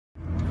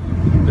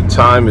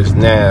time is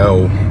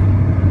now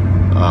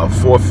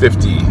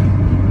 4:50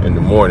 in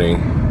the morning,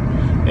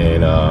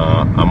 and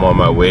I'm on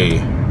my way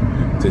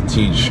to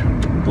teach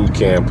boot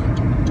camp.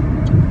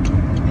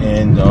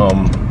 And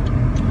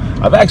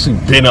I've actually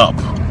been up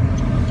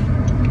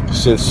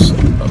since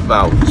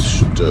about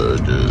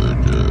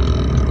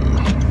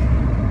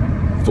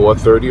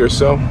 4:30 or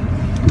so.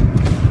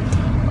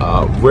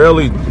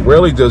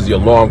 Rarely does the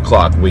alarm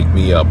clock wake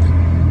me up,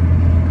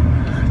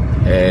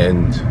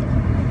 and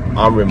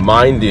I'm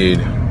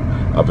reminded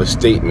of a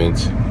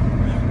statement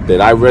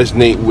that I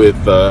resonate with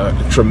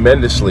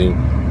tremendously,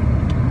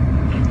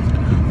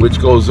 which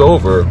goes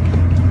over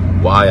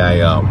why I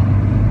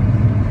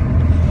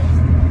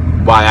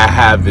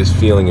have this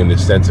feeling and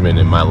this sentiment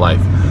in my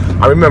life.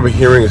 I remember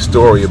hearing a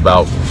story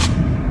about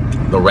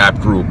the rap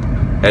group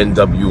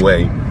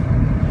NWA.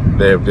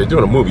 They're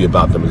doing a movie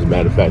about them, as a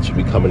matter of fact. It should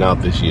be coming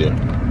out this year.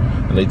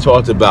 And they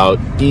talked about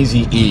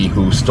Eazy-E,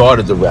 who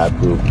started the rap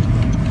group.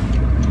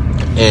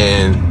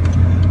 And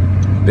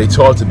they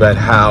talked about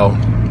how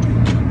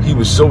he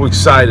was so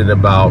excited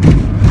about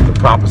the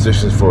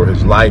propositions for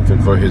his life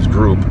and for his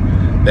group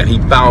that he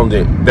found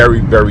it very,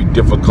 very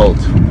difficult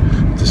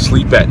to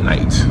sleep at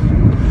night.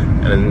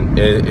 And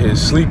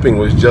his sleeping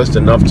was just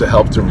enough to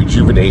help to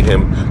rejuvenate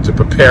him, to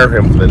prepare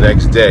him for the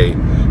next day,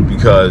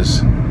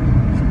 because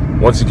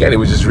once again, he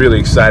was just really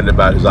excited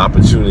about his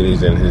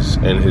opportunities and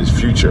his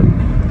future.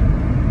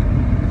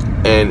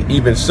 And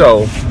even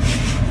so,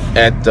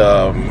 at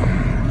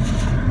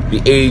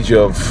the age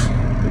of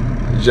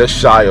just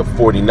shy of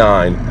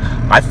 49,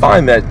 I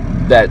find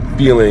that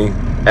feeling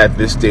at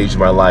this stage of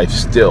my life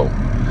still.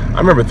 I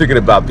remember thinking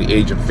about the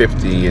age of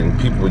 50, and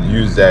people would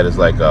use that as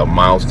like a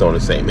milestone to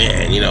say,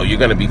 man, you know, you're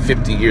going to be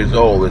 50 years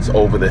old. It's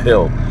over the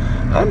hill.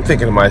 I'm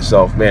thinking to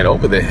myself, man,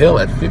 over the hill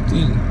at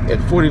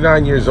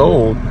 49 years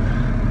old.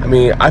 I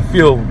mean, I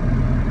feel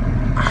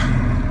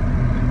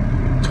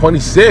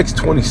 26,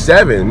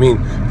 27. I mean,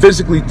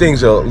 physically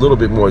things are a little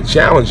bit more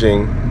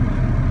challenging,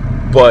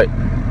 but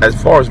as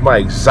far as my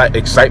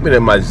excitement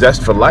and my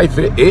zest for life,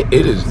 it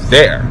is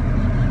there.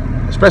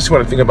 Especially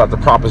when I think about the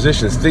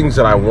propositions, things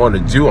that I want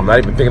to do. I'm not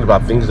even thinking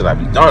about things that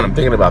I've done. I'm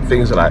thinking about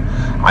things that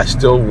I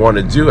still want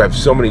to do. I have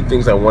so many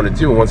things I want to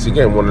do. And once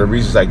again, one of the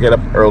reasons I get up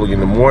early in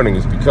the morning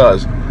is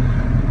because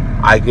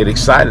I get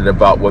excited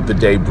about what the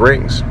day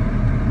brings.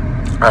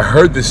 I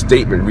heard this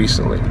statement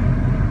recently,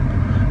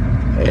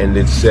 and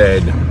it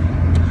said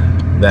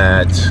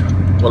that,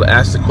 well, it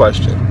asked the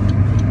question,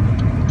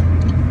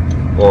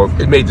 or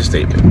it made the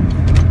statement.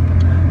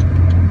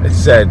 It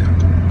said,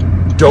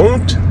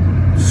 don't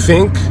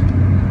think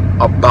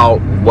about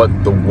what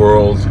the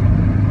world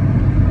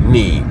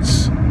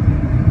needs.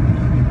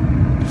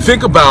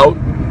 Think about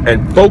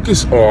and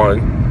focus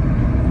on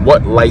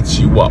what lights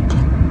you up.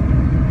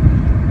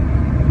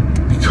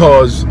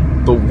 Because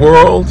the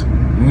world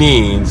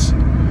needs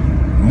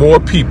more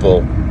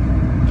people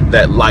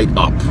that light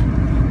up.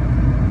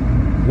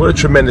 What a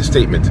tremendous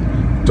statement.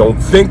 Don't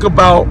think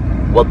about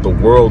what the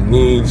world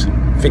needs.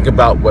 Think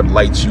about what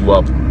lights you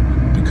up,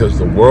 because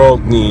the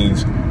world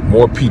needs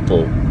more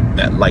people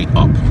that light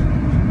up.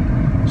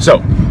 So,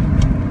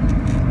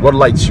 what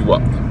lights you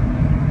up?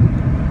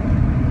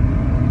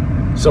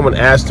 Someone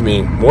asked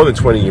me more than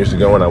 20 years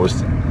ago when I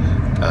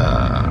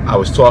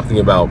was talking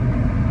about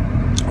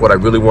what I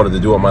really wanted to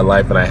do in my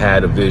life, and I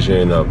had a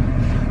vision of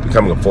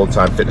becoming a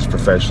full-time fitness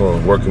professional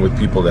and working with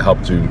people to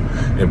help to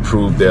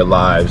improve their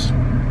lives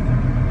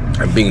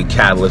and being a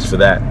catalyst for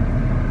that.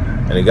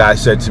 And a guy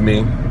said to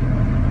me,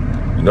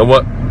 you know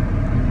what?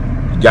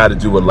 You got to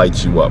do what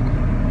lights you up.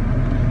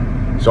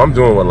 So I'm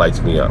doing what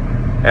lights me up.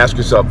 Ask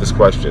yourself this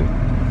question.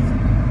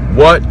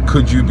 What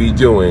could you be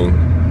doing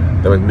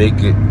that would make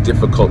it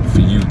difficult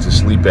for you to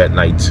sleep at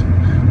night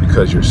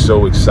because you're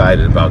so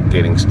excited about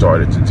getting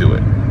started to do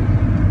it?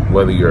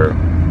 Whether you're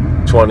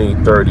 20,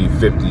 30,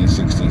 50,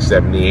 60,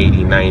 70,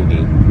 80, 90.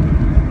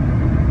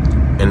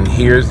 And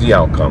here's the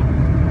outcome.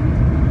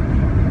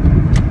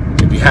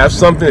 If you have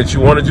something that you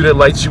want to do that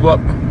lights you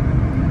up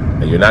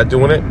and you're not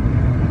doing it,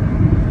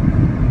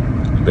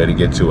 you better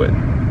get to it.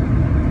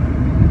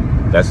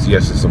 That's the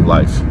essence of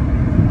life.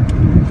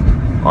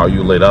 Are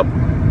you lit up?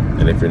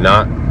 And if you're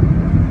not,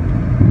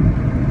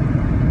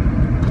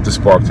 put the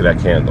spark to that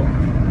candle.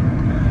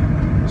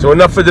 So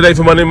enough for today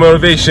for Monday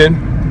Motivation.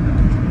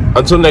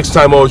 Until next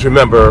time, always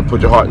remember,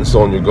 put your heart and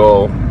soul in your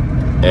goal,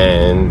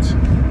 and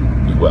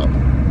be well.